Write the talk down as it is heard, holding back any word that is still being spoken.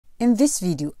In this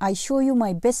video, I show you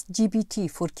my best GPT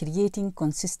for creating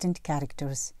consistent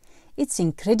characters. It's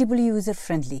incredibly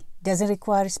user-friendly, doesn't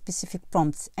require specific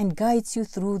prompts, and guides you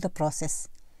through the process.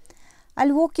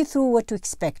 I'll walk you through what to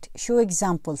expect, show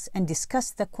examples, and discuss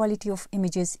the quality of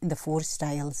images in the 4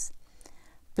 styles.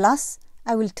 Plus,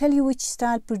 I will tell you which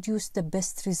style produced the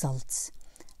best results.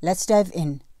 Let's dive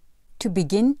in. To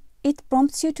begin, it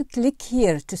prompts you to click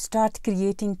here to start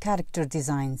creating character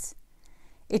designs.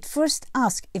 It first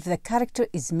asks if the character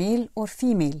is male or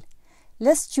female.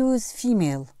 Let's choose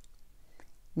female.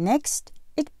 Next,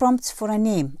 it prompts for a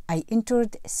name. I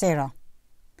entered Sarah.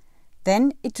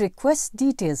 Then it requests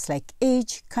details like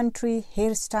age, country,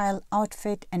 hairstyle,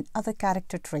 outfit, and other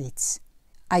character traits.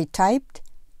 I typed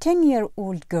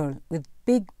 10-year-old girl with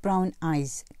big brown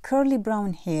eyes, curly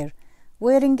brown hair,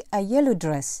 wearing a yellow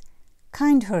dress,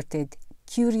 kind-hearted,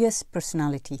 curious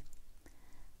personality.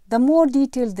 The more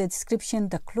detailed the description,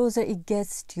 the closer it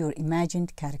gets to your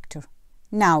imagined character.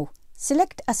 Now,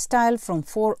 select a style from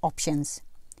 4 options: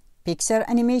 Pixar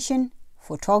Animation,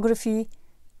 Photography,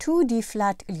 2D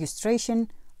Flat Illustration,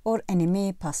 or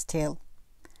Anime Pastel.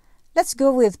 Let's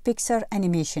go with Pixar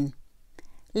Animation.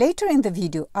 Later in the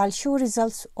video, I'll show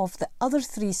results of the other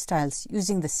 3 styles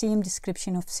using the same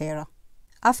description of Sarah.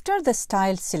 After the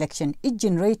style selection, it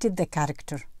generated the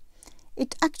character.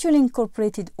 It actually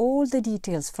incorporated all the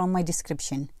details from my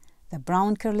description: the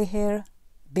brown curly hair,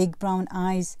 big brown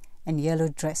eyes, and yellow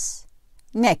dress.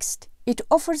 Next, it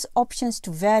offers options to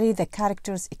vary the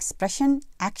character's expression,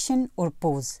 action, or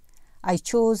pose. I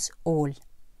chose all.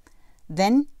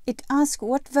 Then it asks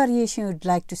what variation you'd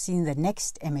like to see in the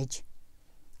next image.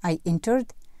 I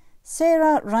entered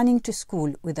Sarah running to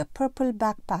school with a purple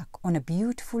backpack on a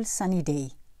beautiful sunny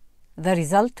day. The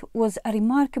result was a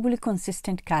remarkably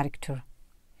consistent character.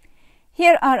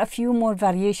 Here are a few more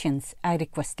variations I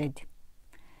requested.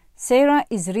 Sarah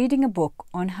is reading a book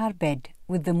on her bed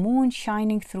with the moon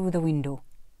shining through the window.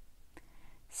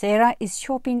 Sarah is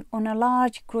shopping on a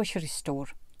large grocery store,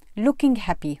 looking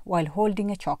happy while holding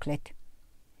a chocolate.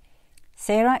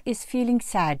 Sarah is feeling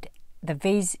sad. The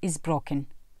vase is broken.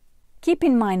 Keep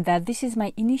in mind that this is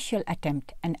my initial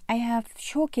attempt and I have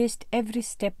showcased every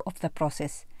step of the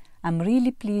process. I'm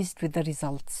really pleased with the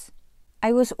results.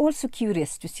 I was also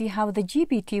curious to see how the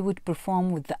GPT would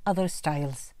perform with the other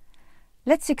styles.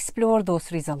 Let's explore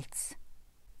those results.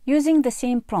 Using the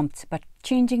same prompts but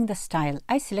changing the style,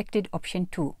 I selected option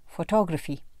 2,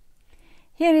 Photography.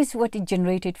 Here is what it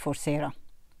generated for Sarah.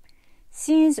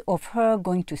 Scenes of her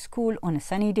going to school on a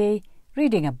sunny day,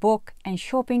 reading a book, and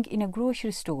shopping in a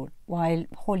grocery store while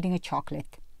holding a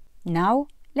chocolate. Now,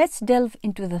 let's delve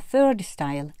into the 3rd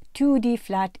style, 2D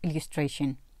Flat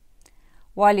Illustration.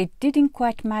 While it didn't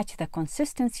quite match the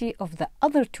consistency of the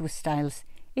other 2 styles,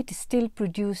 it still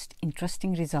produced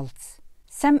interesting results.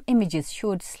 Some images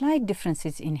showed slight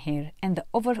differences in hair, and the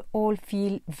overall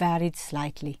feel varied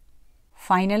slightly.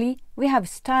 Finally, we have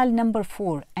style number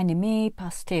 4, Anime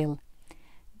Pastel.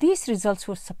 These results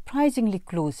were surprisingly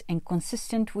close and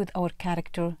consistent with our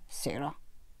character, Sarah.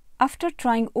 After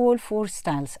trying all 4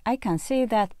 styles, I can say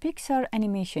that Pixar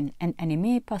Animation and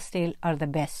Anime Pastel are the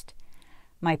best.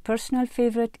 My personal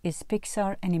favorite is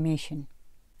Pixar Animation.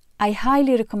 I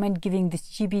highly recommend giving this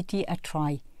GPT a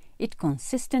try. It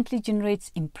consistently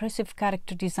generates impressive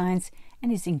character designs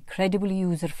and is incredibly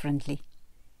user-friendly.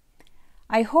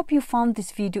 I hope you found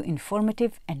this video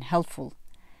informative and helpful.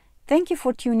 Thank you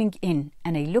for tuning in,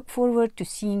 and I look forward to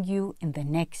seeing you in the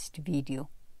next video.